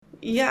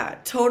Yeah,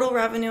 total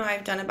revenue,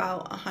 I've done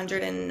about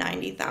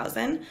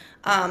 190,000.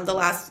 The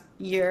last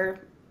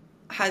year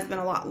has been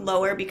a lot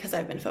lower because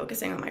I've been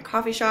focusing on my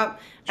coffee shop.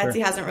 Sure.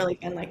 Etsy hasn't really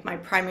been like my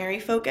primary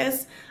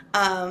focus.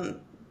 Um,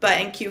 but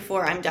in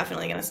Q4, I'm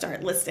definitely going to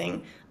start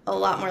listing a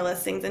lot more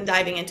listings and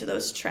diving into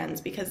those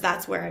trends because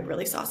that's where I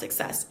really saw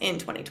success in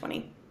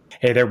 2020.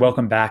 Hey there,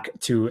 welcome back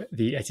to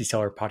the Etsy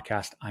Seller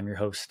Podcast. I'm your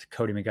host,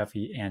 Cody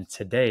McGuffey, and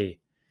today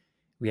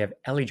we have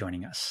Ellie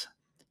joining us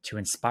to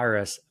inspire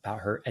us about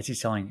her Etsy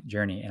selling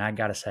journey. And I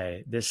gotta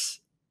say, this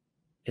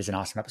is an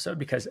awesome episode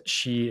because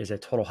she is a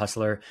total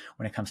hustler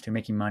when it comes to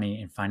making money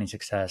and finding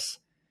success.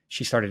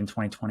 She started in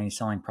 2020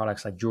 selling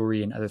products like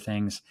jewelry and other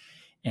things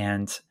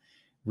and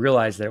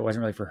realized that it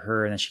wasn't really for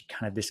her. And then she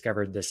kind of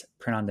discovered this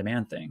print on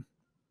demand thing.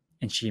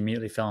 And she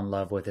immediately fell in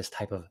love with this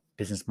type of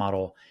business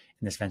model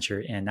in this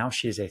venture. And now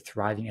she is a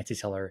thriving Etsy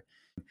seller.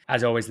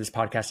 As always, this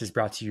podcast is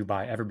brought to you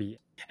by Everbee.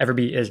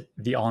 Everbee is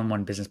the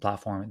all-in-one business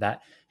platform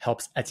that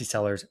helps Etsy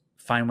sellers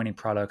find winning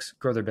products,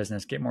 grow their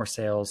business, get more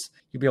sales.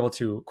 You'll be able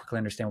to quickly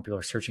understand what people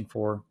are searching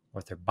for,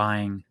 what they're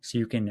buying, so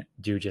you can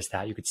do just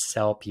that. You could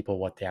sell people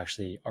what they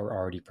actually are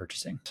already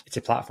purchasing. It's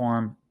a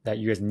platform that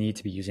you guys need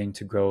to be using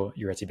to grow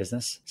your Etsy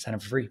business. Sign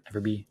up for free,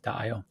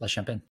 everbee.io. Let's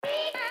jump in.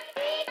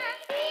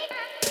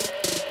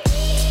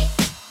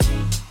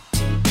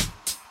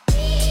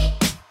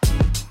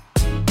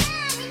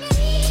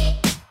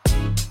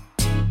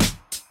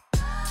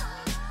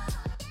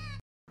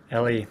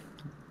 Ellie,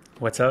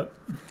 what's up?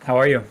 How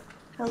are you?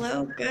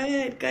 Hello,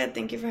 good, good.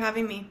 Thank you for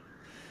having me.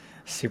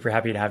 Super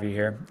happy to have you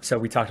here. So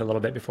we talked a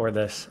little bit before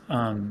this.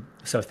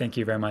 So thank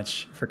you very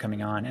much for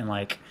coming on and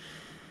like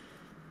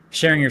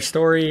sharing your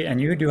story.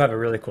 And you do have a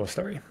really cool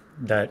story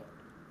that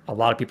a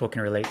lot of people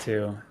can relate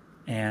to,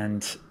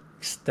 and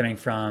stemming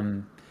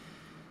from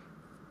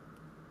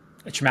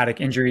a traumatic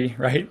injury,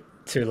 right?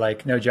 To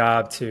like no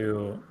job,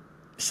 to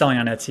selling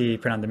on Etsy,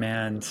 print on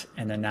demand,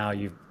 and then now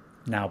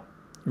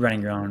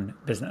running your own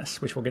business,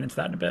 which we'll get into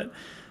that in a bit.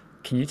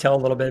 Can you tell a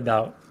little bit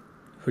about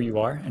who you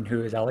are and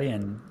who is Ellie,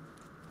 and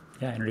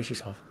yeah, introduce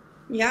yourself.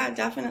 Yeah,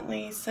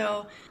 definitely.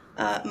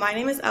 My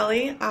name is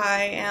Ellie.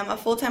 I am a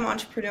full-time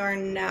entrepreneur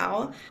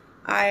now.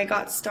 I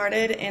got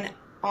started in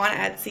on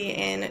Etsy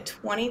in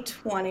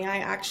 2020. I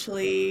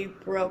actually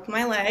broke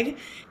my leg,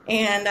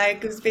 and I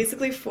was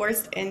basically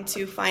forced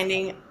into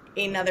finding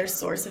another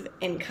source of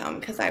income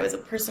because I was a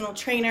personal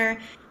trainer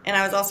and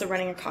I was also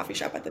running a coffee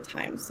shop at the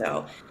time.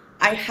 So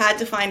I had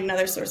to find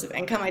another source of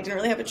income. I didn't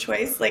really have a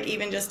choice, like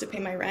even just to pay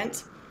my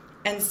rent.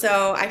 And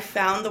so I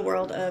found the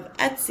world of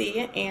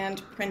Etsy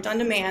and print on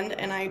demand,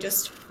 and I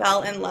just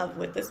fell in love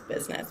with this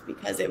business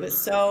because it was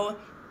so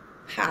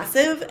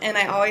passive. And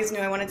I always knew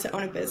I wanted to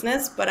own a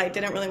business, but I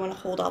didn't really want to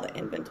hold all the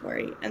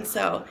inventory. And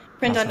so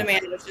print on Awesome.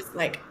 demand was just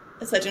like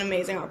such an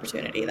amazing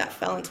opportunity that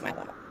fell into my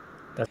lap.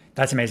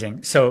 That's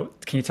amazing. So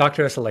can you talk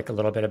to us like a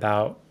little bit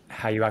about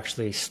how you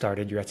actually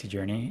started your Etsy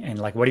journey and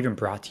like what even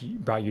brought you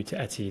to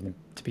Etsy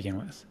to begin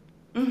with?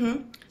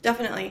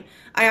 Definitely.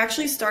 I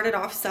actually started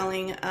off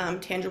selling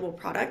tangible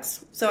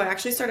products. So I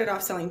actually started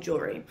off selling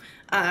jewelry.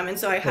 And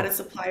so I had a Cool.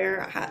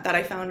 supplier that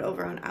I found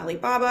over on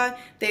Alibaba.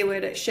 They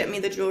would ship me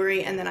the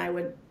jewelry and then I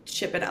would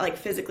ship it, like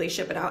physically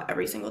ship it out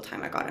every single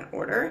time I got an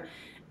order.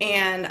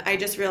 And I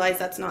just realized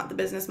that's not the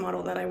business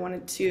model that I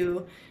wanted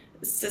to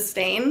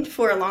sustain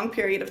for a long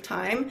period of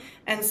time.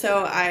 And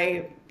so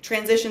I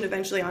transitioned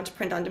eventually onto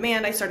print on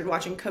demand. I started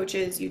watching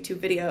coaches, YouTube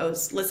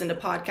videos, listened to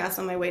podcasts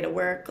on my way to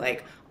work,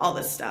 like all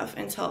this stuff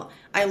until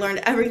I learned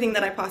everything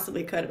that I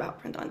possibly could about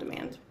print on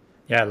demand.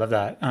 Yeah, I love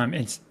that. I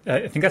think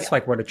Yeah. that's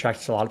like what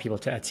attracts a lot of people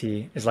to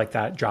Etsy is like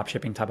that drop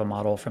shipping type of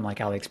model from like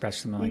AliExpress, or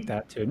something like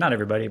that too. Not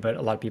everybody, but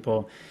a lot of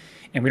people.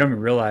 And we don't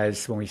even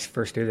realize when we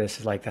first do this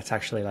is like that's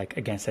actually like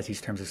against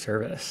Etsy's terms of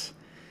service.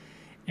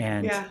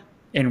 And Yeah.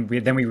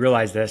 then we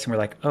realize this and we're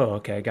like, oh,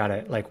 okay, I got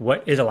it. Like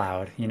what is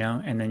allowed, you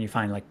know? And then you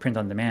find like print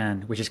on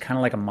demand, which is kind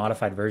of like a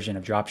modified version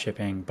of drop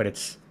shipping, but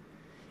it's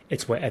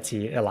what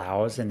Etsy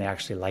allows and they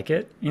actually like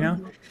it, you know?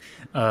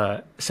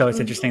 Mhm. So it's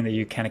Mhm. interesting that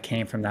you kind of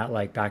came from that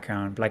like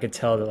background, but I could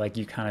tell that like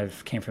you kind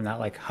of came from that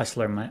like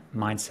hustler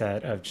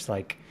mindset of just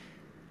like,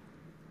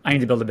 I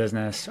need to build a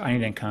business, I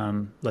need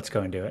income, let's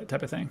go and do it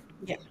type of thing.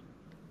 Yeah.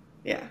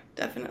 Yeah,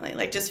 definitely.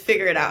 Like just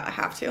figure it out. I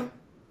have to.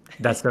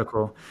 That's so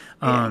cool.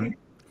 Yeah.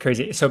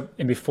 Crazy. So,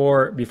 and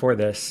before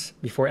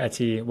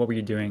Etsy, what were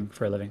you doing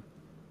for a living?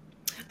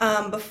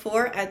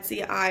 Before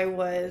Etsy, I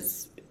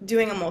was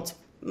doing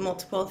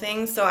multiple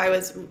things. So I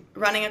was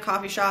running a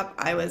coffee shop,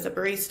 I was a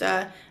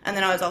barista, and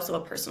then I was also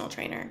a personal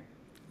trainer.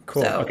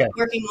 Cool. So Okay.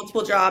 working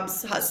multiple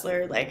jobs,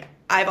 hustler, like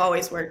I've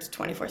always worked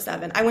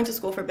 24/7. I went to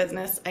school for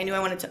business. I knew I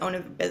wanted to own a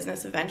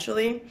business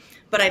eventually,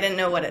 but I didn't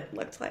know what it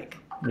looked like.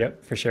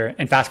 Yep, for sure.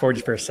 And fast forward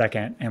just for a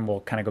second, and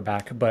we'll kind of go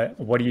back. But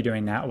what are you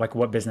doing now? Like,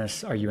 what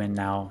business are you in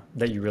now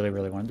that you really,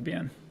 really wanted to be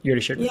in? You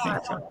already shared with me, Yeah.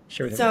 so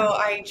share with So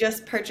everyone. I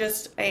just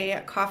purchased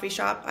a coffee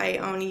shop. I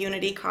own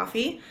Unity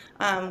Coffee.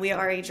 We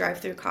are a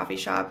drive-through coffee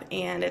shop,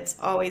 and it's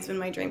always been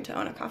my dream to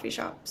own a coffee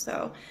shop.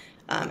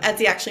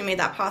 Etsy actually made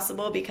that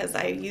possible because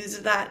I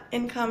used that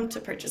income to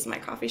purchase my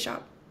coffee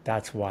shop.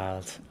 That's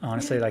wild. Yeah,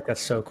 Honestly, like that's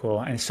so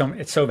cool. And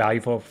it's so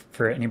valuable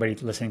for anybody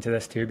listening to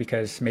this too,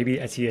 because maybe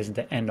Etsy isn't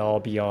the end all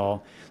be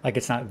all. Like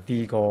it's not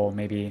the goal,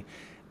 maybe,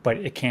 but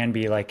it can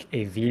be like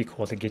a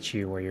vehicle to get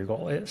you where your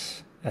goal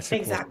is. That's the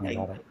coolest thing exactly.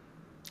 about it.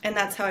 And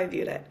that's how I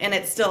viewed it. And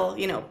it still,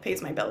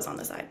 pays my bills on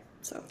the side.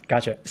 So,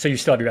 Gotcha. So you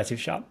still have your Etsy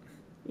shop.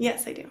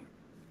 yes, I do.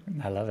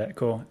 I love it.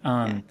 Cool.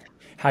 Yeah.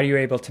 How are you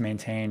able to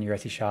maintain your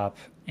Etsy shop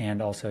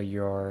and also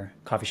your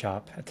coffee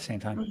shop at the same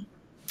time?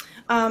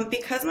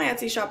 Because my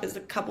Etsy shop is a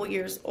couple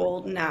years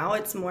old now,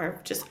 it's more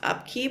of just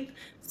upkeep.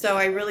 So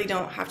I really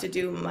don't have to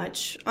do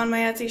much on my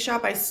Etsy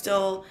shop. I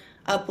still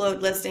upload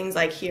listings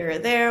like here or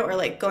there, or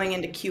like going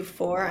into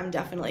Q4, I'm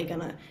definitely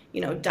gonna,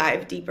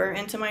 dive deeper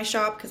into my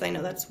shop because I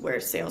know that's where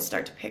sales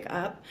start to pick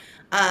up.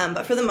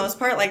 But for the most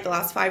part, like the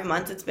last 5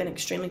 months, it's been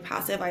extremely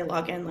passive. I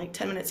log in like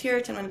 10 minutes here,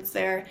 10 minutes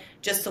there,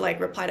 just to like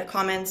reply to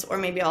comments, or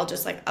maybe I'll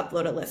just like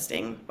upload a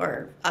listing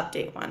or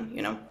update one.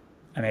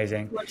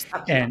 Amazing. Or just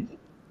upkeep. And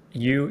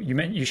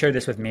you shared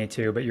this with me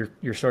too, but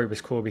your story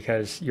was cool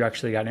because you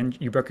actually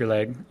you broke your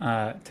leg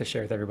to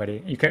share with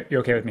everybody.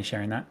 You're okay with me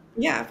sharing that?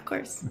 Yeah, of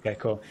course. Okay,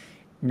 cool.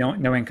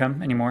 No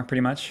income anymore,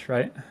 pretty much,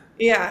 right?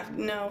 Yeah,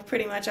 no,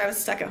 pretty much. I was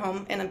stuck at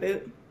home in a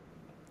boot.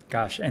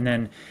 Gosh, and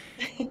then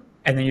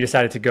you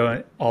decided to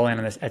go all in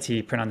on this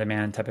Etsy print on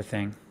demand type of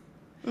thing.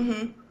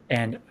 Hmm.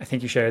 And I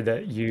think you shared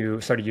that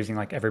you started using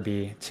like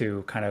Everbee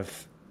to kind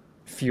of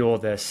fuel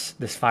this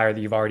fire that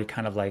you've already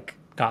kind of like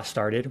got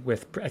started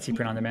with Etsy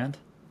print on demand.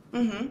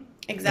 Hmm. And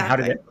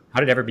Exactly. how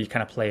did Everbee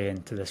kind of play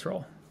into this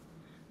role?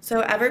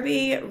 So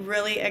Everbee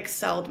really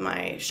excelled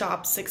my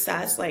shop's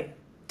success, like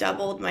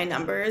doubled my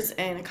numbers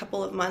in a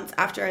couple of months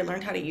after I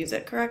learned how to use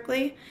it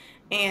correctly.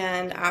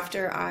 And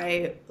after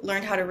I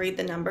learned how to read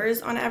the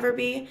numbers on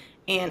Everbee,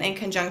 and in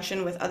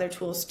conjunction with other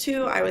tools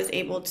too, I was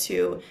able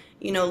to,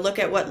 look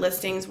at what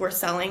listings were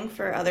selling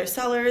for other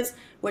sellers,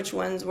 which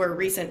ones were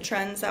recent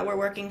trends that were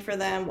working for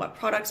them, what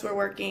products were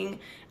working,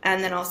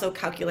 and then also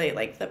calculate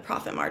like the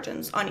profit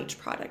margins on each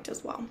product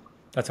as well.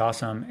 That's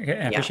awesome. And I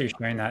Yeah. appreciate you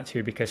sharing that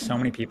too, because so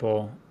many Mhm.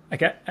 people,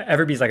 like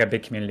Everbee's like a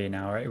big community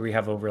now, right? We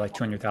have over like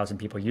 200,000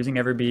 people using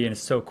Everbee and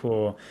it's so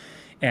cool.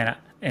 And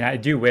I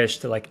do wish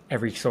that like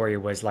every story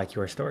was like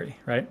your story,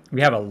 right?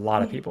 We have a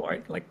lot of people,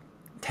 right? Like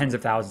tens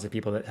of thousands of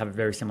people that have a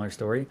very similar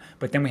story,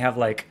 but then we have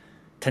like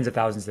tens of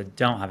thousands that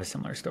don't have a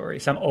similar story.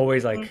 So I'm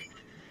always like,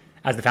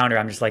 as the founder,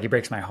 I'm just like, it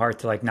breaks my heart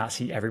to like not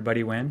see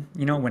everybody win,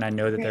 when I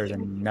know that there's Right.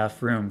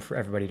 enough room for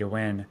everybody to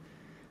win,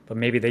 but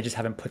maybe they just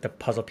haven't put the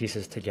puzzle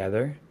pieces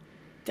together.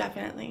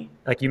 Definitely.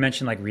 Like you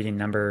mentioned, like reading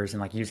numbers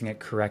and like using it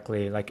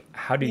correctly. Like,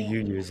 how do Yeah. you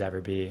use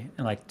Everbee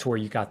and like to where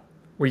you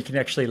can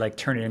actually like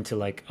turn it into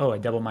like, oh, I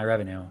doubled my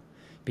revenue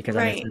because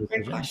I made Right. some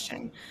Great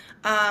decision.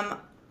 question.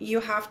 You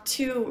have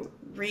to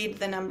read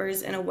the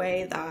numbers in a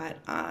way that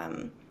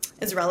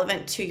is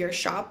relevant to your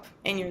shop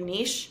and your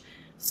niche.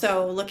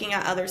 So, looking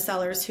at other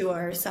sellers who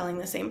are selling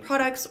the same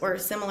products or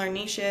similar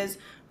niches,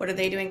 what are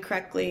they doing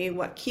correctly?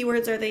 What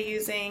keywords are they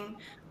using?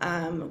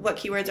 What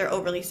keywords are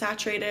overly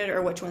saturated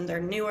or which ones are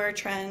newer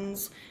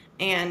trends?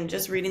 And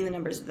just reading the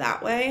numbers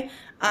that way.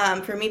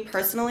 For me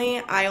personally,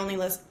 I only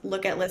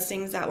look at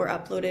listings that were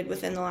uploaded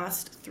within the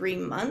last 3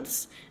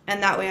 months,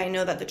 and that way I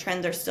know that the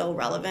trends are still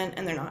relevant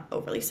and they're not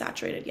overly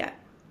saturated yet.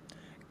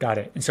 Got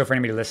it. And so for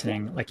anybody Yeah.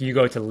 listening, like you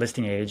go to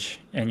listing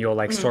age and you'll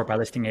like Mhm. sort by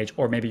listing age,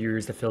 or maybe you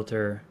use the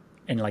filter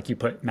and like you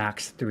put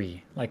max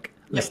three, like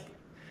list. Yep.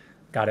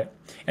 Got it.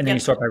 And then you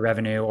Yep. sort by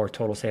revenue or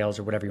total sales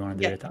or whatever you want to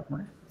do Yep. at that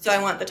point. So I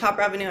want the top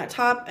revenue at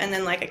top, and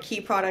then like a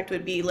key product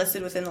would be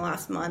listed within the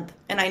last month,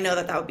 and I know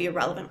that that would be a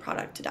relevant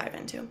product to dive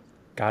into.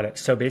 Got it.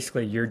 So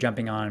basically, you're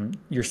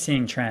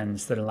seeing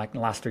trends that are like in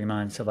the last 3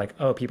 months of like,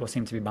 oh, people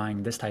seem to be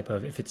buying this type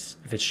of, if it's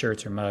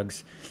shirts or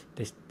mugs,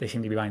 they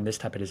seem to be buying this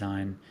type of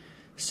design.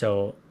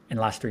 So in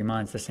the last 3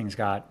 months, this thing's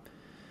got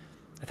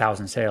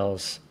 1,000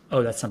 sales.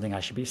 Oh, that's something I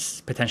should be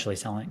potentially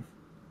selling,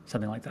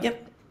 something like that.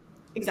 Yep.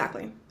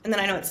 Exactly. And then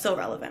I know it's still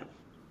relevant.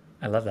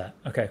 I love that.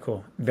 Okay,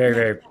 cool. Very, Yeah.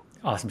 very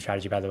awesome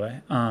strategy, by the way.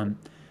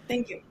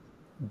 Thank you.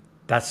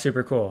 That's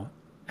super cool.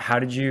 How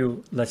did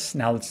you, let's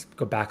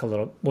go back a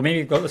little. Well,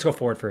 let's go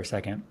forward for a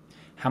second.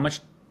 How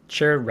much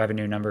share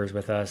revenue numbers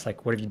with us?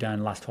 Like, what have you done in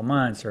the last 12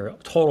 months or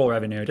total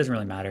revenue? It doesn't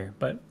really matter,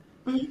 but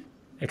Mhm.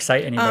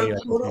 excite anybody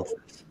like listening to Total.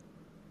 this.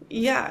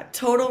 Yeah,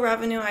 total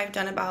revenue, I've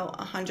done about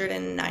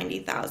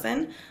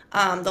 190,000.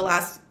 The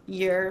last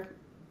year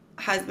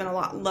has been a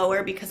lot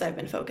lower because I've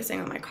been focusing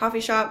on my coffee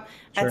shop.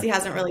 Sure. Etsy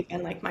hasn't really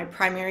been like my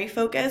primary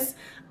focus.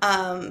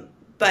 Um,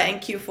 but in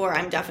Q4,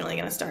 I'm definitely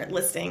going to start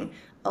listing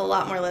a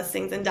lot more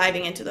listings and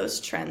diving into those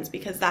trends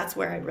because that's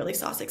where I really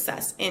saw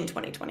success in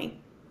 2020.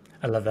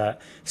 I love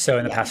that. So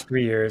in the Yeah. past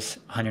 3 years,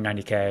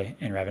 190K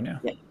in revenue.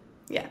 Yeah.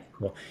 Yeah.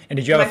 Cool. And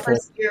did you have My a full,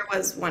 first year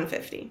was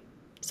 150.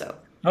 So,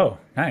 oh,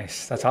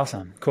 nice. That's yeah.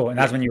 awesome. Cool. And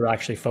that's Yeah. when you were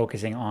actually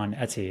focusing on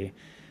Etsy.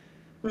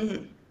 Hmm. I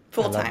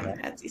Full love time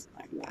that. Etsy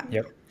seller. Yeah.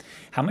 Yep.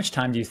 How much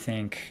time do you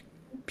think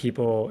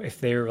people, if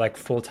they're like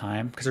full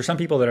time, because there's some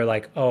people that are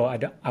like, oh,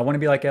 I want to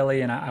be like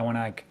Ellie and I want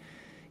to like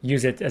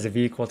use it as a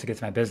vehicle to get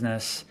to my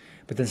business.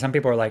 But then some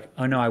people are like,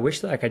 oh no, I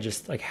wish that I could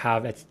just like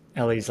have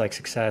Ellie's like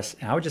success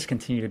and I would just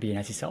continue to be an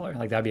Etsy seller.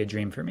 Like that'd be a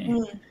dream for me.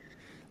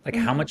 Like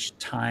how Mm-hmm. much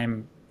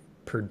time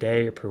per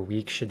day or per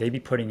week should they be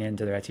putting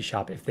into their Etsy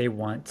shop if they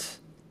want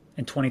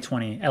in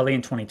 2020, Ellie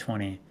in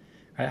 2020,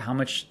 right? How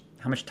much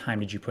time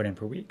did you put in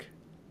per week?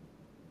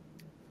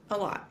 A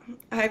lot.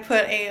 I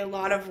put a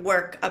lot of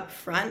work up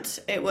front.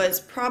 It was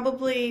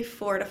probably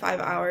 4 to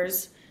 5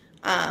 hours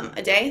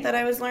a day that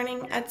I was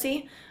learning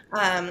Etsy.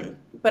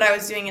 But I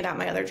was doing it at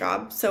my other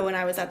job. So when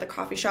I was at the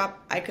coffee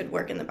shop, I could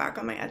work in the back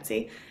on my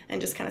Etsy and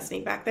just kind of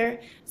sneak back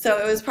there. So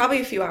it was probably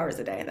a few hours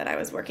a day that I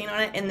was working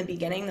on it in the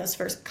beginning, those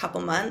first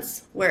couple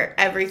months where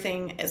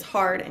everything is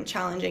hard and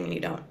challenging and you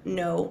don't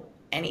know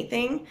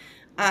anything.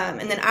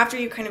 And then after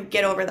you kind of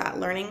get over that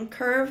learning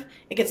curve,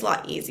 it gets a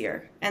lot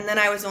easier. And then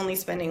I was only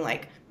spending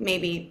like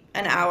maybe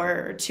an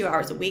hour or 2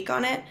 hours a week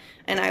on it.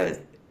 And I was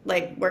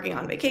like working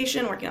on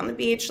vacation, working on the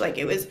beach. Like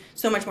it was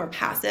so much more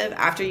passive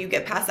after you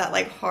get past that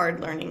like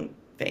hard learning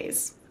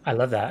phase. I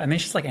love that. I mean,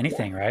 it's just like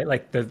anything, right?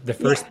 Like the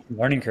Yeah. first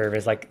learning curve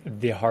is like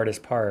the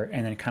hardest part.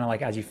 And then kind of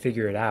like as you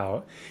figure it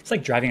out, it's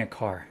like driving a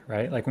car,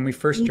 right? Like when we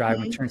first drive,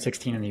 when we Hmm. turn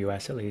 16 in the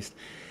US at least,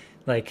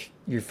 like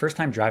your first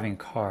time driving a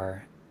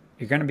car,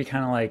 you're going to be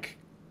kind of like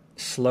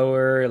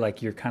slower,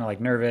 like you're kind of like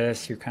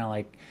nervous, you're kind of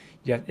like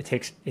it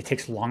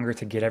takes longer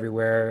to get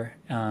everywhere,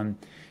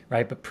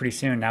 right? But pretty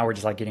soon now we're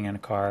just like getting in a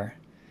car,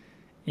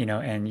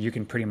 and you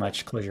can pretty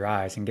much close your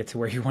eyes and get to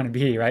where you want to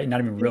be, right? And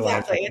not even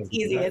realize Exactly. how It's close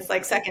you easy. are. It's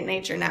like second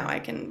nature now. I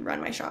can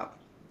run my shop.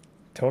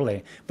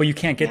 Totally. But you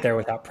can't get Yeah, there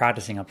without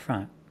practicing up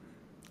front.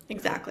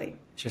 exactly.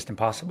 It's just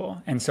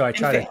impossible. And so I And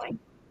try to, failing.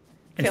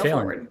 and Fail failing.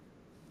 forward.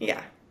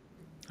 Yeah.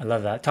 I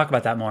love that. Talk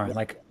about that more.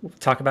 Like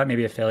talk about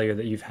maybe a failure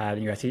that you've had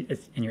in your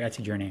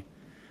Etsy journey.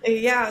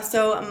 Yeah,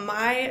 so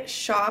my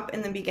shop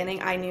in the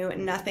beginning, I knew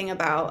nothing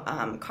about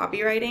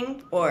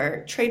copywriting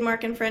or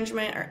trademark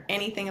infringement or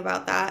anything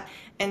about that.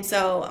 And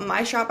so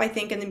my shop, I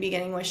think in the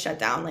beginning was shut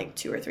down like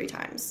 2 or 3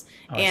 times.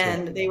 Oh, I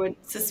see. And they would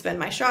suspend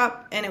my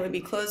shop and it would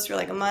be closed for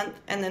like a month.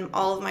 And then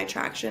all of my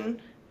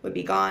traction would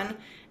be gone.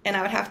 And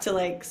I would have to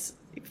like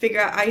figure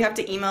out, I have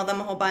to email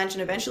them a whole bunch.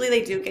 And eventually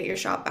they do get your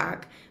shop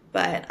back.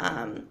 But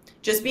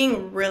just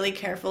being really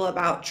careful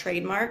about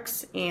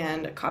trademarks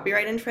and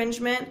copyright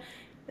infringement,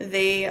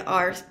 they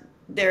are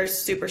they're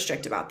super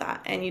strict about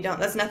that and you don't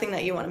that's nothing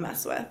that you want to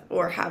mess with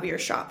or have your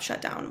shop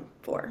shut down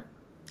for.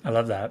 I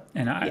love that.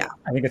 And Yeah.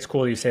 I think it's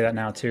cool you say that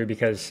now too,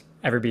 because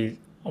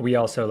we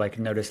also like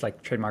notice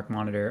like trademark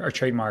monitor or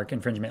trademark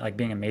infringement like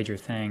being a major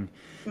thing,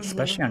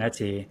 especially Hmm. on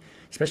Etsy,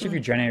 especially if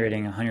you're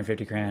generating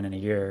 150 grand in a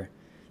year.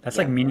 That's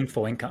like Yep.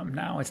 meaningful income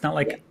now. It's not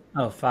Yeah. like,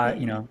 oh, five,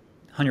 Hmm.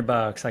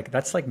 $100. Like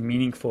that's like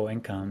meaningful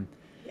income.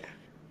 Yeah.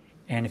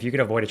 And if you could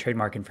avoid a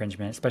trademark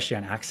infringement, especially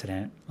on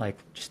accident, like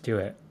just do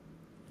it,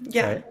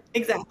 Yeah, right?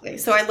 exactly.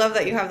 So I love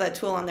that you have that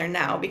tool on there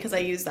now because I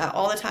use that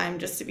all the time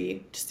just to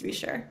be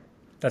sure.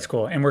 That's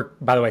cool. And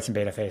by the way, it's in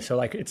beta phase, so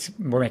like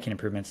we're making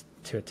improvements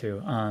to it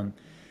too. But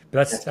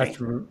that's That's great.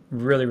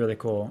 really really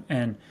cool.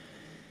 And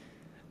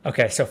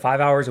okay, so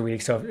 5 hours a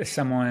week. So if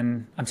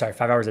someone, I'm sorry,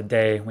 5 hours a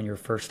day when you were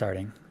first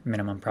starting,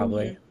 minimum Hmm.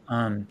 probably.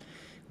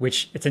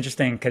 Which it's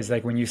interesting because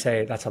like when you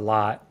say that's a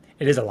lot,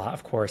 it is a lot,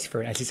 of course,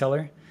 for an Etsy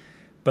seller.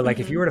 But like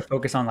if you Hmm. were to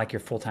focus on like your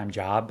full time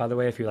job, by the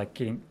way, if you're like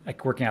getting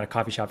like working at a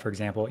coffee shop, for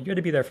example, you had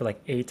to be there for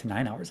like 8 to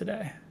 9 hours a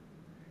day.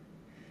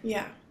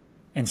 Yeah.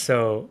 And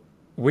so,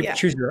 would Yeah,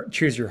 choose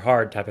your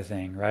hard type of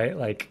thing, right?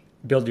 Like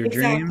build your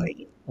dream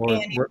exactly.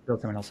 or And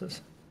build someone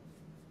else's.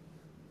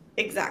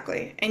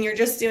 exactly. And you're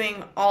just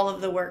doing all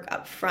of the work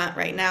up front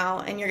right now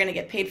and you're going to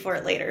get paid for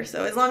it later.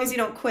 So as long as you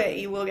don't quit,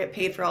 you will get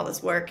paid for all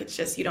this work. It's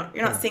just you're not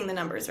Yeah. seeing the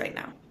numbers right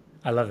now.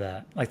 I love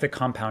that. Like the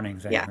compounding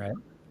thing, Yeah, right?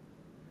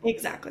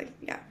 exactly.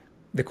 Yeah.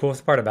 The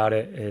coolest part about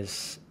it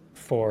is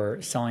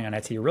for selling on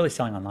Etsy, you're really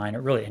selling online,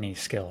 or really any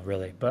skill,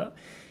 really. But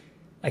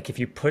like if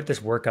you put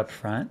this work up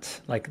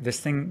front, like this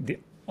thing,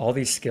 all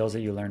these skills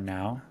that you learn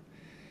now,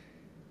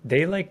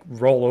 they like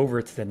roll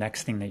over to the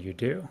next thing that you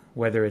do,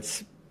 whether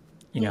it's,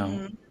 you know,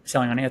 Hmm.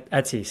 selling on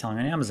Etsy, selling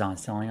on Amazon,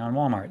 selling on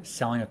Walmart,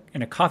 selling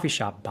in a coffee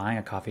shop, buying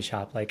a coffee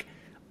shop, like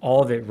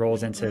all of it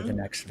rolls into the Hmm.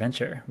 next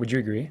venture. Would you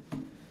agree?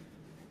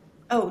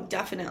 Oh,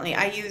 definitely.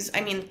 I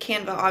mean,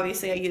 Canva,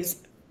 obviously, I use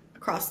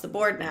across the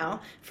board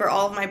now for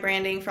all of my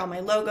branding, for all my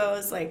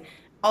logos, like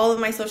all of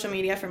my social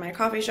media for my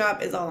coffee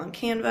shop is all on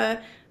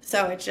Canva.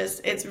 So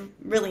it's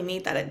really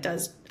neat that it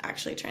does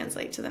actually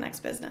translate to the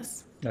next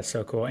business. That's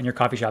so cool. And your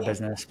coffee shop Yeah.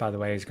 business, by the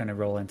way, is going to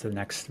roll into the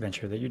next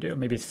venture that you do.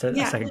 Maybe it's a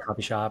Yeah. second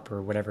coffee shop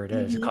or whatever it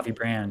is, a Hmm. coffee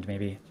brand,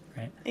 maybe,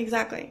 right?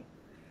 Exactly.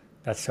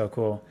 That's so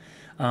cool.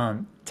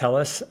 Tell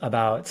us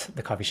about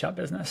the coffee shop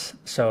business.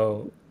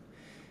 So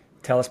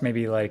tell us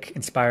maybe like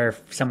inspire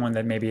someone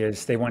that maybe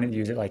they want to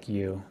use it like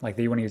you, like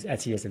they want to use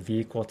Etsy as a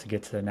vehicle to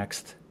get to the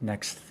next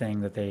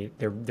thing that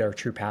their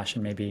true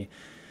passion maybe.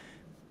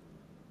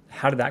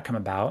 How did that come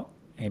about?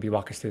 Maybe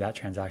walk us through that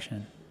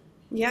transaction.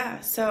 Yeah,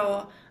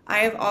 so I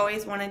have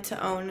always wanted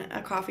to own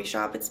a coffee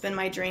shop. It's been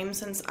my dream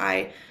since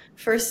I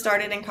first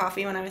started in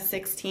coffee when I was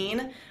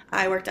 16.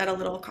 I worked at a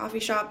little coffee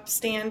shop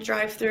stand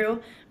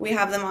drive-through. We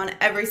have them on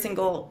every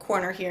single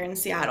corner here in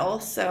Seattle.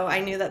 So I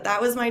knew that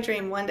that was my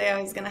dream. One day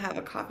I was going to have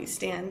a coffee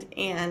stand.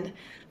 And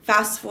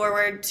fast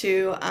forward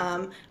to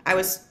I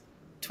was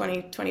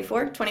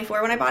 24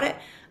 when I bought it,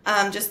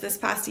 just this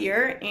past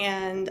year,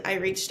 and I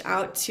reached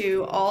out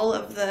to all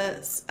of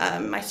the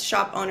my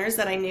shop owners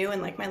that I knew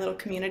in like my little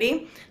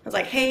community. I was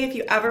like, hey, if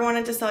you ever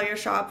wanted to sell your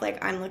shop,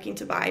 like I'm looking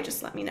to buy,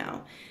 just let me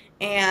know.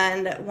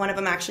 And one of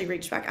them actually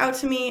reached back out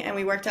to me, and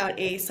we worked out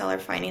a seller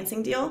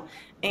financing deal.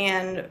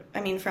 And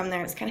I mean, from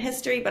there it's kind of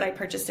history, but I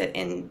purchased it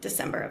in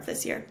December of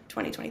this year,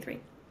 2023.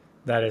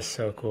 That is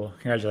so cool.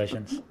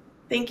 Congratulations.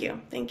 Thank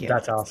you, thank you.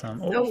 That's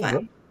awesome. So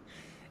fun.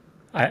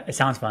 It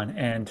sounds fun.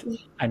 And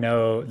I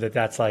know that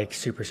that's like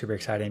super, super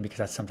exciting because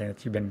that's something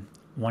that you've been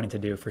wanting to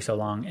do for so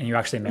long and you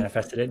actually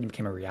manifested it and it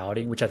became a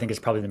reality, which I think is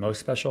probably the most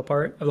special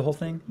part of the whole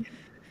thing.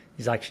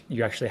 Is like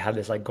you actually had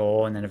this like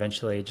goal and then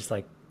eventually just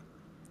like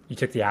you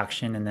took the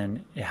action and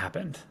then it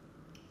happened.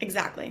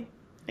 Exactly,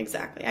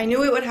 exactly. I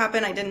knew it would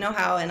happen. I didn't know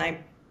how, and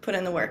I put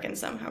in the work and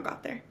somehow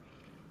got there.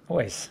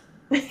 Always.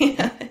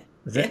 Yeah,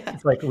 yeah.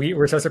 It's like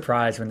we're so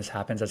surprised when this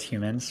happens as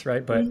humans,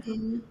 right? But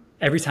hmm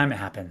every time it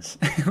happens,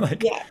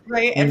 like Yeah,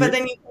 right. And when but you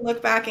then you can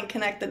look back and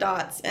connect the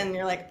dots, and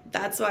you're like,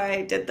 "That's why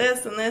I did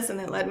this, and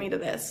it led me to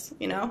this."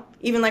 You know,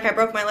 even like I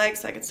broke my leg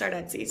so I could start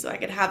Etsy, so I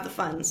could have the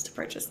funds to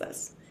purchase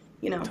this.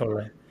 You know,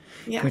 totally. Can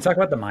yeah. we talk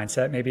about the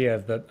mindset maybe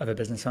of a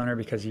business owner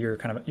because you're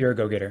a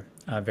go-getter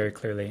very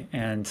clearly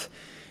and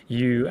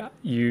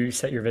you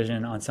set your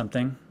vision on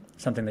something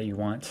that you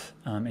want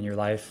in your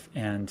life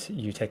and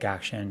you take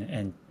action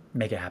and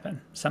make it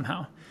happen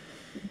somehow.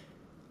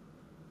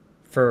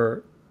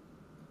 For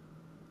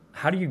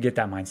how do you get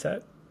that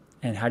mindset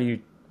and how do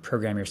you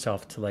program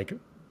yourself to like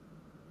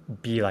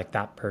be like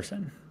that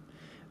person?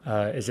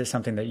 Is it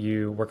something that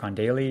you work on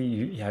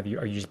daily?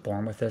 Are you just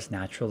born with this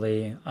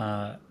naturally?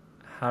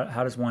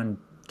 How does one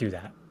do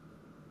that?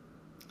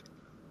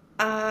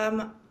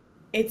 Um,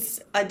 it's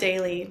a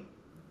daily,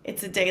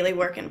 it's a daily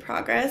work in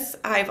progress.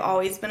 I've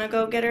always been a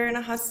go-getter and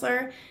a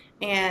hustler,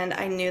 and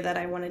I knew that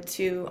I wanted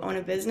to own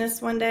a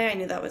business one day. I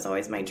knew that was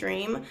always my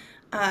dream.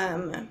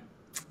 Um,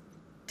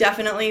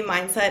 Definitely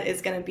mindset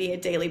is going to be a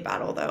daily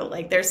battle though.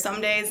 Like there's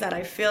some days that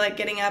I feel like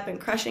getting up and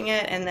crushing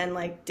it, and then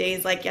like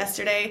days like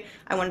yesterday,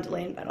 I wanted to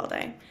lay in bed all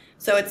day.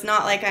 So it's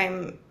not like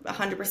I'm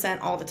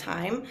 100% all the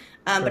time,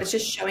 but Sure. it's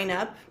just showing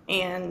up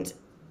and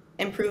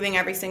improving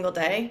every single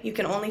day. You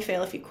can only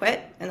fail if you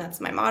quit, and that's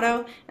my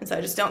motto. And so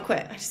I just don't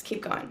quit. I just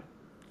keep going.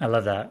 I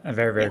love that.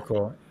 Very, Yeah, very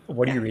cool.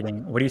 What are yeah. you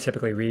reading? What do you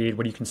typically read?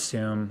 What do you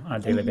consume on a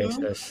daily hmm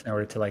basis in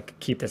order to like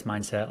keep this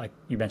mindset? Like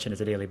you mentioned,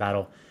 it's a daily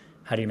battle.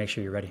 How do you make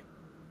sure you're ready?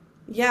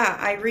 Yeah,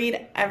 I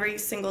read every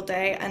single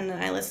day, and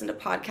then I listen to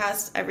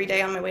podcasts every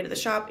day on my way to the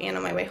shop and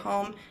on my way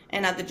home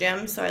and at the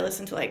gym. So I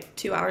listen to like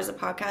 2 hours of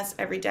podcasts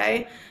every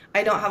day.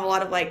 I don't have a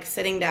lot of like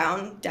sitting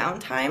down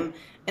downtime.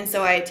 And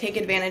so I take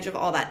advantage of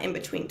all that in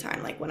between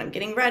time. Like when I'm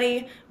getting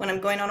ready, when I'm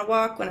going on a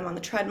walk, when I'm on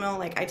the treadmill,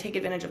 like I take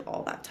advantage of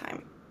all that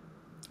time.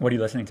 What are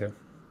you listening to?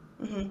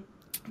 hmm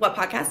What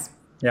podcast?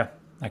 Yeah,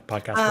 like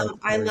podcast books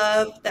I or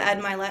love the Ed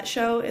Milet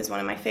show is one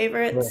of my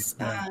cool. favorites.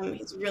 Yeah.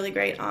 He's really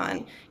great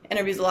on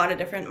interviews a lot of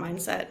different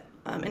mindset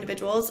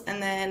individuals.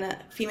 And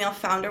then Female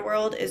Founder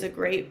World is a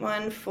great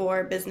one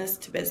for business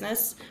to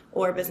business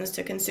or business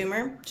to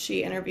consumer.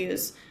 She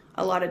interviews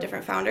a lot of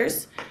different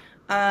founders.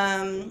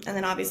 And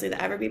then obviously the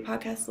Everbee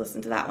podcast,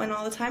 listen to that one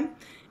all the time.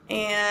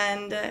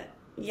 And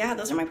yeah,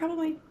 those are my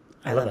probably,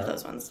 I I love love that.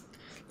 those ones.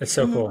 It's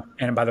so hmm cool.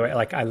 And by the way,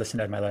 like I listened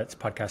to Ed Milet's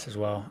podcast as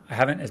well. I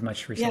haven't as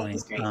much Yeah, recently,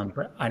 he's great.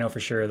 but I know for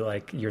sure that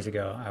like years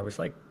ago, I was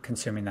like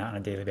consuming that on a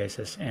daily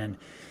basis. And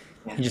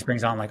Yeah. he just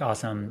brings on like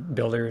awesome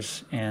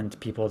builders and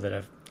people that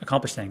have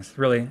accomplished things.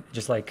 Really,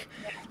 just like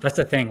Yeah. that's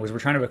the thing was we're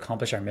trying to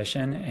accomplish our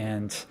mission,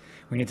 and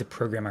we need to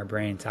program our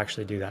brain to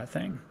actually do that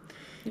thing.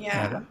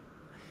 And Yeah.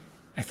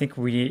 I think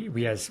we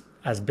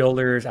as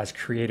builders, as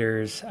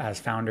creators, as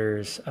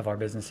founders of our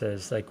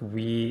businesses, like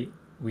we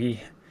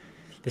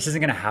this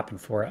isn't going to happen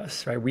for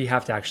us, right? We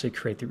have to actually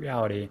create the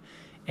reality.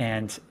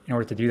 And in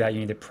order to do that, you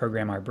need to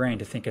program our brain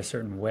to think a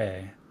certain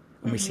way.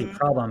 When we see hmm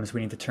problems,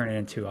 we need to turn it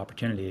into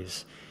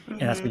opportunities.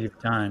 And that's what hmm you've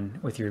done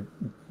with your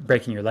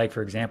breaking your leg,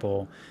 for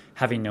example,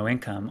 having no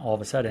income all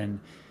of a sudden.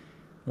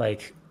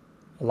 Like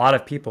a lot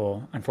of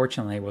people,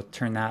 unfortunately, will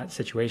turn that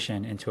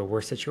situation into a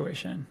worse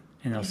situation.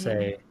 And they'll hmm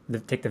say,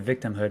 take the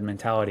victimhood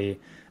mentality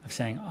of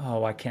saying,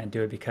 oh, I can't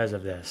do it because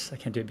of this. I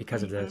can't do it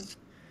because of hmm this.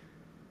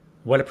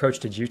 What approach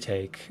did you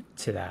take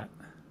to that?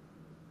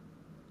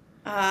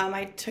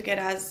 I took it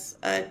as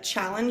a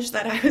challenge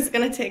that I was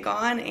going to take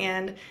on,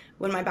 and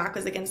when my back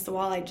was against the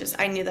wall,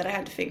 I knew that I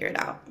had to figure it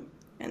out.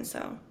 And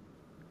so,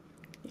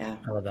 yeah,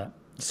 I love that.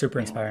 Super yeah.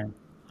 inspiring,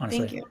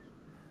 Thank honestly. you.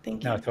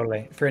 Thank No, you.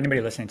 totally. For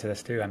anybody listening to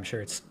this too, I'm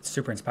sure it's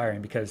super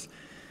inspiring because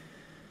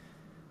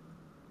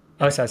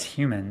us as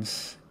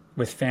humans,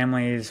 with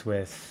families,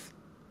 with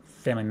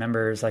family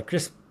members, like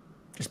just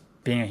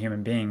being a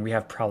human being, we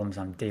have problems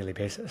on a daily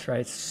basis,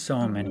 right?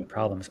 So many Mhm.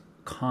 problems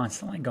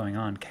constantly going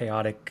on,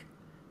 chaotic,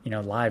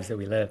 lives that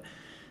we live.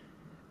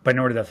 But in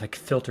order to like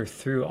filter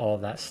through all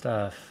of that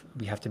stuff,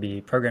 we have to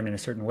be programmed in a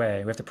certain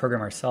way. We have to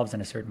program ourselves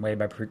in a certain way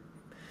by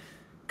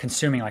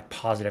consuming like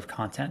positive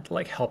content that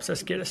like helps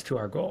us get us to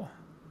our goal.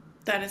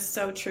 That is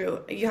so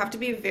true. You have to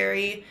be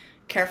very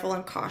careful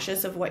and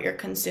cautious of what you're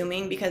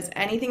consuming because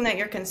anything that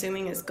you're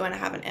consuming is going to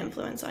have an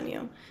influence on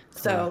you.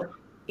 Totally. So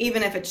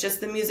even if it's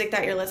just the music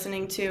that you're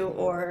listening to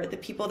or the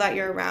people that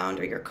you're around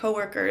or your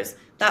coworkers,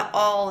 that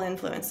all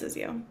influences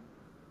you.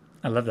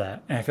 I love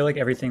that. And I feel like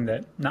everything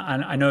that,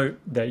 I know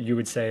that you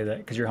would say that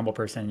because you're a humble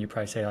person, you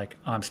probably say like,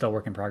 oh, I'm still a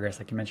work in progress,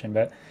 like you mentioned,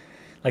 but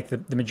like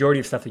the majority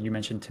of stuff that you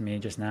mentioned to me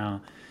just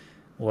now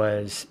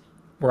was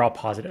we're all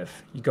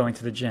positive. You going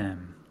to the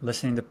gym,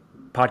 listening to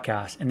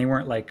podcasts, and they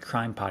weren't like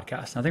crime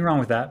podcasts. Nothing wrong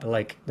with that, but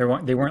like they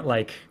weren't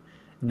like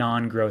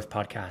non-growth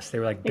podcasts. They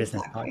were like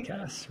business Exactly.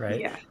 podcasts, right?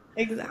 Yeah,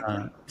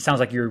 exactly. Sounds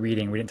like you were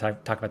reading. We didn't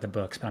talk about the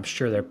books, but I'm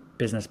sure they're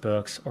business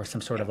books or some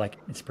sort Yeah. of like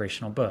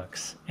inspirational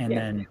books. And Yeah.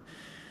 then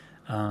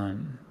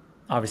um,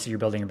 obviously you're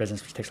building a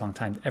business, which takes a long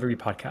time. Every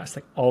podcast,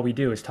 like all we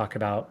do is talk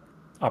about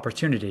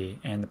opportunity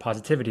and the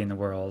positivity in the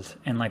world.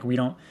 And like we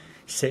don't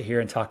sit here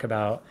and talk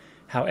about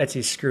how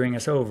Etsy's screwing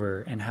us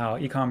over and how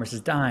e-commerce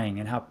is dying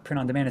and how print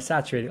on demand is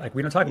saturated. Like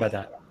we don't talk Yeah. about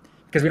that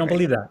because we don't Right.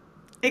 believe that.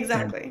 And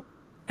Exactly.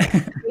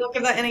 You don't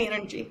give that any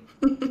energy.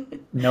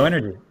 no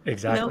energy. Nope.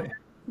 Exactly.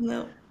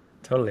 Nope.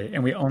 Totally.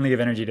 And we only give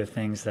energy to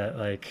things that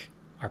like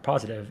are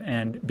positive.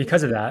 And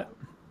because of that,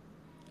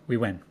 we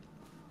win.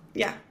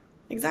 Yeah,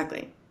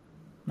 exactly.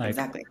 Like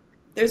Exactly.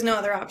 There's no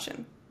other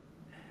option.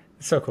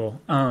 it's so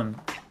cool.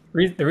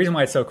 The reason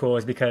why it's so cool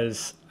is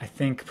because I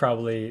think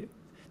probably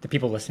the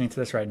people listening to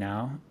this right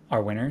now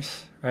are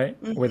winners, right?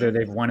 Whether Hmm.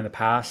 they've won in the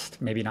past,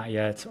 maybe not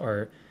yet,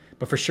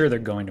 but for sure they're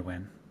going to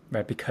win,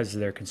 right? Because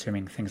they're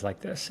consuming things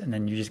like this. And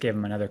then you just gave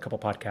them another couple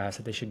podcasts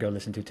that they should go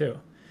listen to too.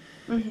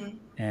 Hmm.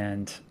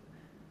 And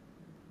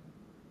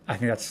I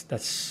think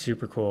that's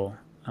super cool.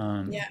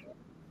 Um, Yeah.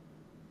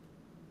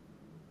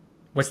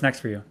 what's next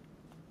for you?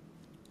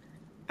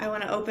 I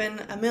want to open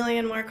a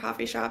million more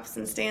coffee shops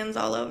and stands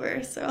all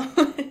over. So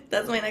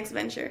that's my next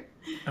venture.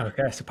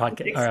 Okay, so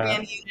podcast,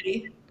 Expand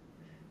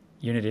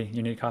Unity.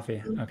 Unity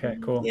Coffee. Okay,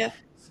 cool. Yeah.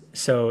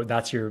 So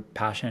that's your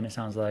passion, it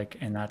sounds like,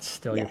 and that's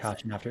still your Yes.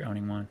 passion after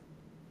owning one.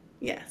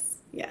 Yes.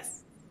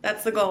 Yes.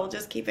 That's the goal.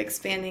 Just keep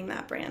expanding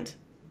that brand.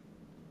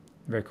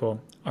 Very cool.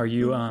 Are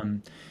you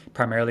Mhm.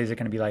 primarily, is it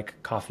going to be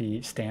like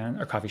coffee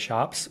stand or coffee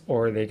shops,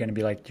 or are they going to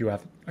be like, are you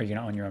going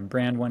to own your own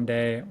brand one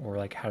day, or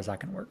like how's that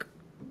going to work?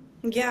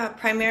 Yeah.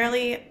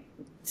 Primarily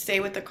stay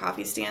with the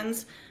coffee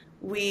stands.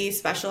 We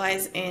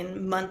specialize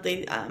in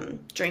monthly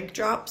drink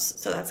drops.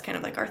 So that's kind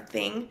of like our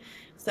thing.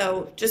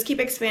 So just keep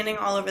expanding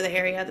all over the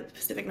area. The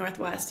Pacific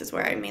Northwest is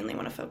where I mainly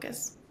want to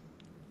focus.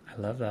 I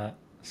love that.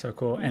 So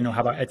cool. And Yeah.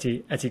 how about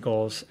Etsy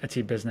goals,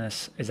 Etsy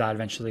business? Is that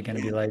eventually going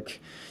to be Yeah.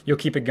 like you'll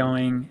keep it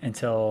going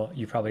until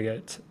you probably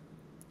get,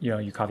 your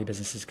coffee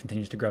businesses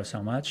continues to grow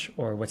so much,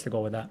 or what's the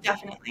goal with that?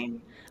 Definitely.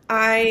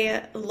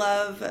 I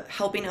love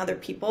helping other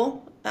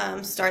people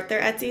start their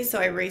Etsy, so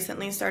I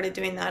recently started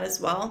doing that as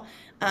well,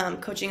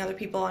 coaching other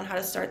people on how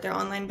to start their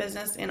online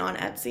business and on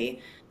Etsy.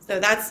 So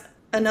that's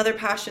another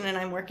passion, and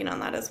I'm working on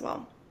that as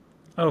well.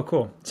 Oh,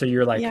 cool. So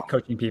you're Yeah, like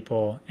coaching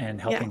people and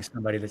yeah, helping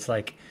somebody that's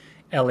like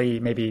Ellie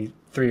maybe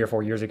 3 or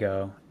 4 years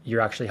ago, you're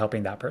actually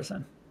helping that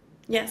person.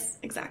 yes,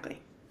 exactly.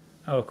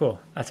 Oh, cool.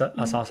 That's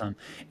Mhm. awesome.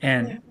 Yeah.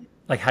 And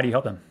like, how do you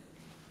help them?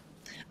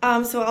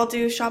 So I'll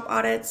do shop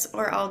audits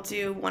or I'll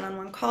do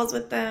one-on-one calls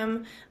with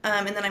them,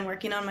 and then I'm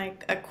working on my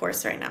a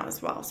course right now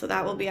as well. So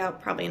that will be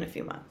out probably in a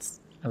few months.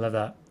 I love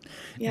that.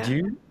 Yeah. Do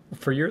you,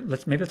 for your,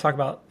 let's talk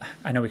about,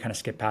 I know we kind of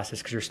skipped past this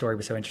because your story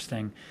was so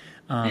interesting.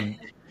 Um,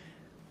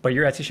 but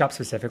your Etsy shop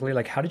specifically,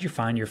 like, how did you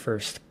find your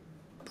first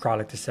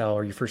product to sell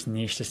or your first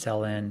niche to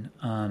sell in?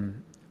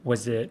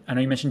 Was it, I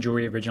know you mentioned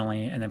jewelry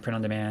originally and then print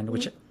on demand,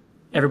 which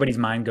everybody's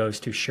mind goes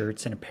to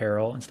shirts and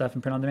apparel and stuff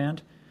in print on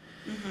demand.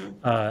 Hmm.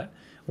 Uh,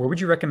 where would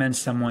you recommend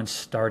someone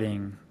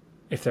starting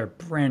if they're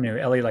brand new,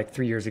 Ellie, like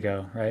 3 years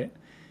ago, right?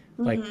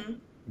 Like, Hmm.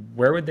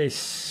 where would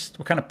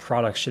what kind of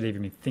products should they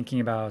even be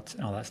thinking about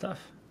and all that stuff?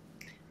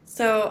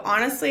 So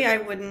honestly, I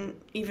wouldn't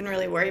even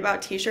really worry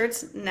about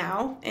t-shirts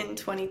now in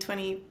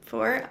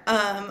 2024.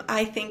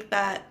 I think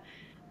that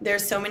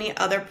there's so many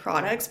other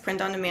products. Print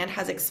on demand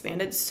has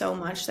expanded so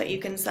much that you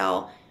can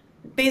sell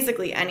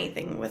basically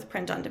anything with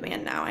print on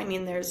demand now. I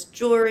mean, there's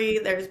jewelry,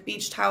 there's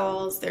beach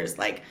towels, there's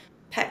like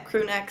pet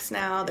crew necks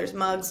now, there's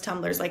mugs,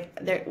 tumblers, like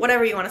there,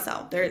 whatever you want to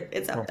sell, there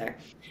it's up Cool. there.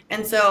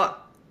 And so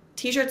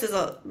t-shirts is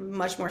a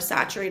much more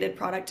saturated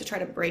product to try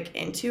to break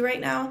into right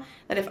now.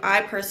 That if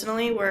I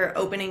personally were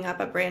opening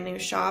up a brand new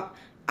shop,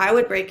 I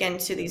would break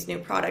into these new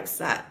products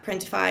that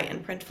Printify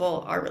and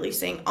Printful are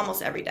releasing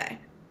almost every day.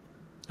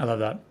 I love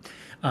that.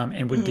 And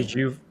did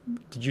Mhm.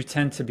 you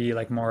tend to be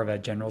like more of a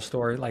general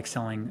store, like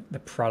selling the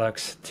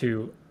products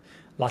to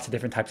lots of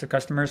different types of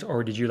customers,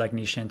 or did you like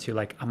niche into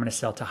like I'm going to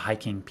sell to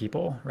hiking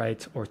people,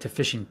 right, or to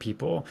fishing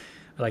people?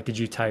 Like, did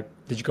you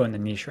go in the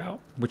niche route?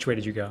 Which way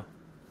did you go?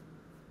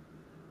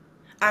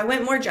 I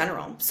went more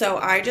general. So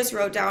I just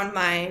wrote down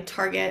my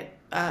target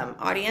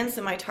audience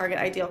and my target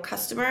ideal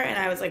customer, and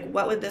I was like,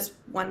 what would this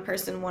one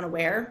person want to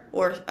wear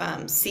or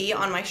see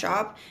on my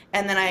shop?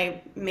 And then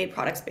I made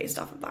products based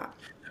off of that.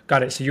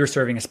 Got it. So you're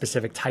serving a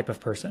specific type of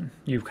person.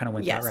 You kind of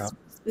went that Yes, route.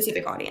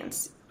 specific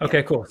audience.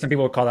 Okay, Yep, cool. Some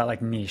people would call that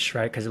like niche,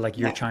 right? Because like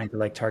you're exactly. trying to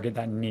like target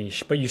that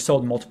niche, but you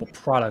sold multiple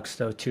products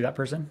though to that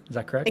person. Is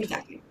that correct?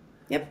 Exactly.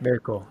 Yep. Very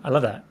cool. I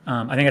love that.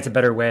 I think that's a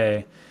better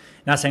way.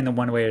 Not saying the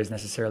one way is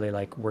necessarily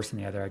like worse than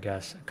the other, I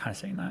guess. I'm kind of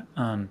saying that.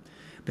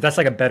 But that's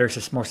like a better,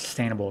 more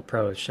sustainable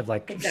approach of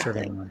like serving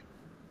Exactly. anyone.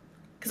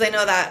 Because I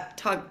know that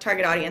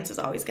target audience is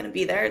always going to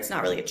be there. It's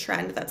not really a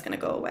trend that's going to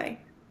go away.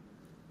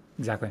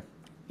 Exactly.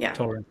 Yeah.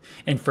 Totally.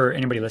 And for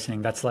anybody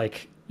listening, that's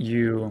like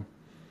you,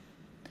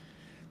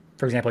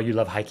 for example, you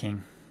love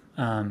hiking,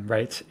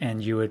 right?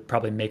 And you would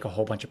probably make a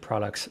whole bunch of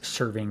products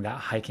serving that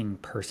hiking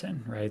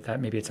person, right? That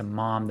maybe it's a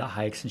mom that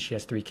hikes and she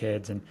has three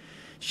kids and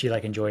she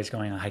like enjoys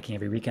going on hiking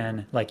every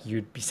weekend. Like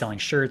you'd be selling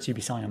shirts, you'd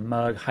be selling a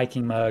mug,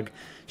 hiking mug,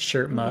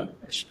 shirt mug,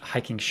 Hmm.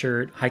 hiking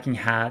shirt, hiking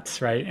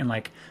hats, right? And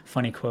like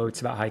funny quotes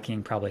about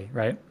hiking, probably,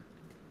 right?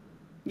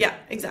 Yeah,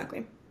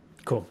 exactly.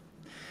 Cool.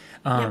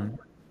 Yep. Um,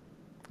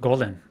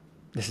 Golden.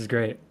 This is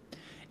great.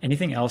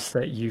 Anything else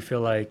that you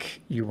feel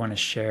like you want to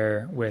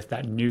share with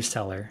that new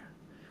seller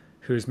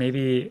who's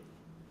maybe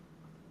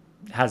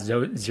has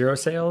zero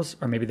sales,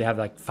 or maybe they have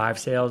like five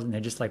sales and they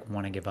just like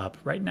want to give up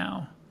right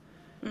now?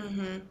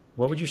 Hmm.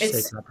 What would you say to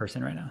It's that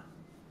person right now?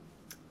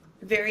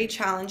 very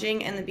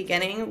challenging in the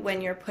beginning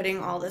when you're putting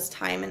all this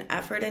time and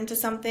effort into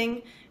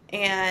something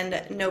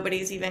and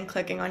nobody's even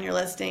clicking on your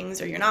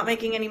listings or you're not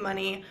making any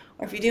money,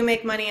 or if you do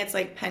make money, it's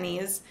like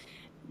pennies.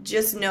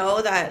 Just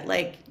know that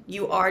like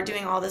you are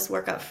doing all this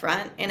work up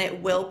front and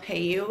it will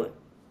pay you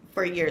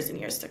for years and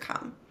years to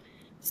come.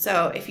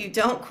 So if you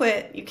don't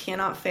quit, you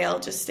cannot fail.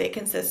 Just stay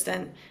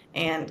consistent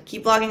and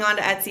keep logging on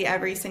to Etsy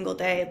every single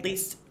day, at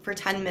least for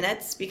 10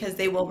 minutes, because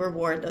they will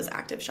reward those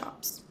active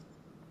shops.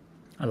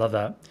 I love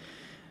that.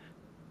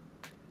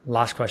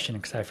 Last question,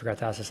 because I forgot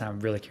to ask this and I'm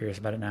really curious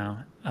about it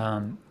now.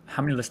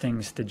 How many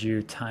listings did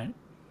you time?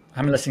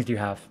 How many listings do you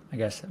have? I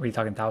guess. Are you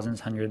talking thousands,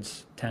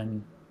 hundreds,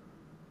 10?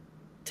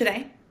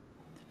 Today,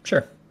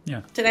 Sure.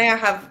 Yeah. today I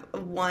have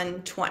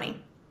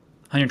 120.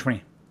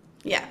 120.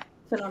 Yeah,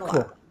 so not a Cool.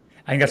 lot.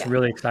 I think that's Yeah.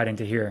 really exciting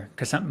to hear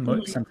because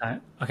Hmm.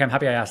 sometimes, okay, I'm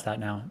happy I asked that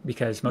now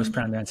because most Hmm.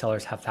 print on demand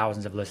sellers have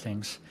thousands of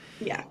listings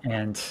Yeah,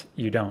 and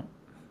you don't.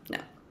 no.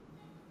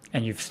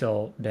 And you've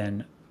still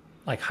been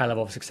like high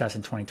level of success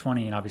in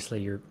 2020 and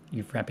obviously you're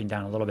ramping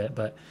down a little bit,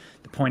 but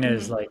the point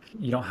is Hmm. like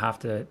you don't have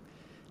to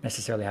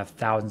necessarily have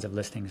thousands of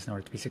listings in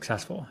order to be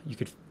successful. You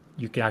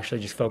could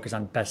actually just focus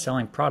on best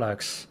selling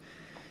products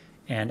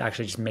and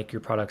actually just make your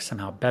products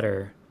somehow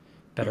better,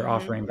 better Hmm.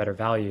 offering, better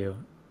value,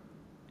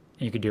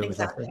 and you could do it with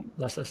Exactly.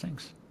 less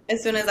listings.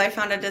 As soon as I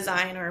found a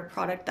design or a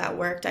product that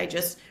worked, I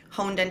just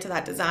honed into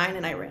that design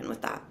and I ran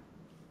with that.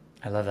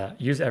 I love that.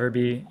 Use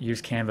Everbee,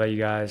 use Canva, you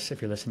guys,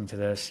 if you're listening to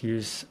this.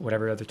 Use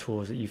whatever other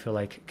tools that you feel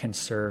like can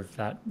serve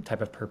that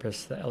type of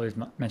purpose that Ellie's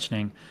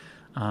mentioning.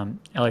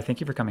 Ellie,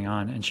 thank you for coming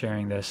on and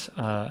sharing this.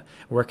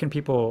 Where can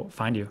people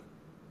find you?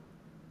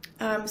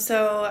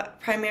 So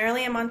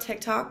primarily I'm on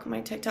TikTok. My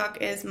TikTok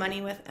is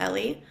Money with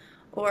Ellie,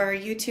 or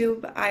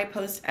YouTube. I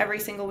post every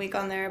single week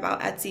on there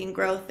about Etsy and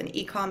growth and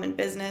ecom and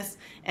business,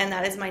 and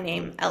that is my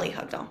name, Ellie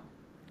Hugdahl.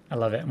 I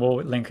love it. We'll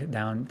link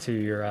down to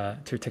your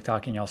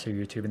TikTok and also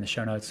your YouTube in the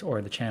show notes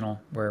or the channel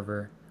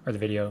wherever or the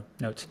video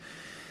notes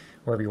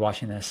wherever you're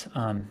watching this.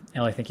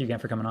 Ellie, thank you again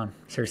for coming on.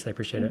 Seriously, I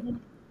appreciate it. Mhm.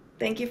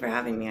 Thank you for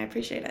having me. I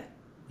appreciate it.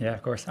 Yeah,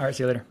 of course. All right,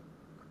 see you later.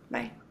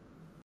 Bye.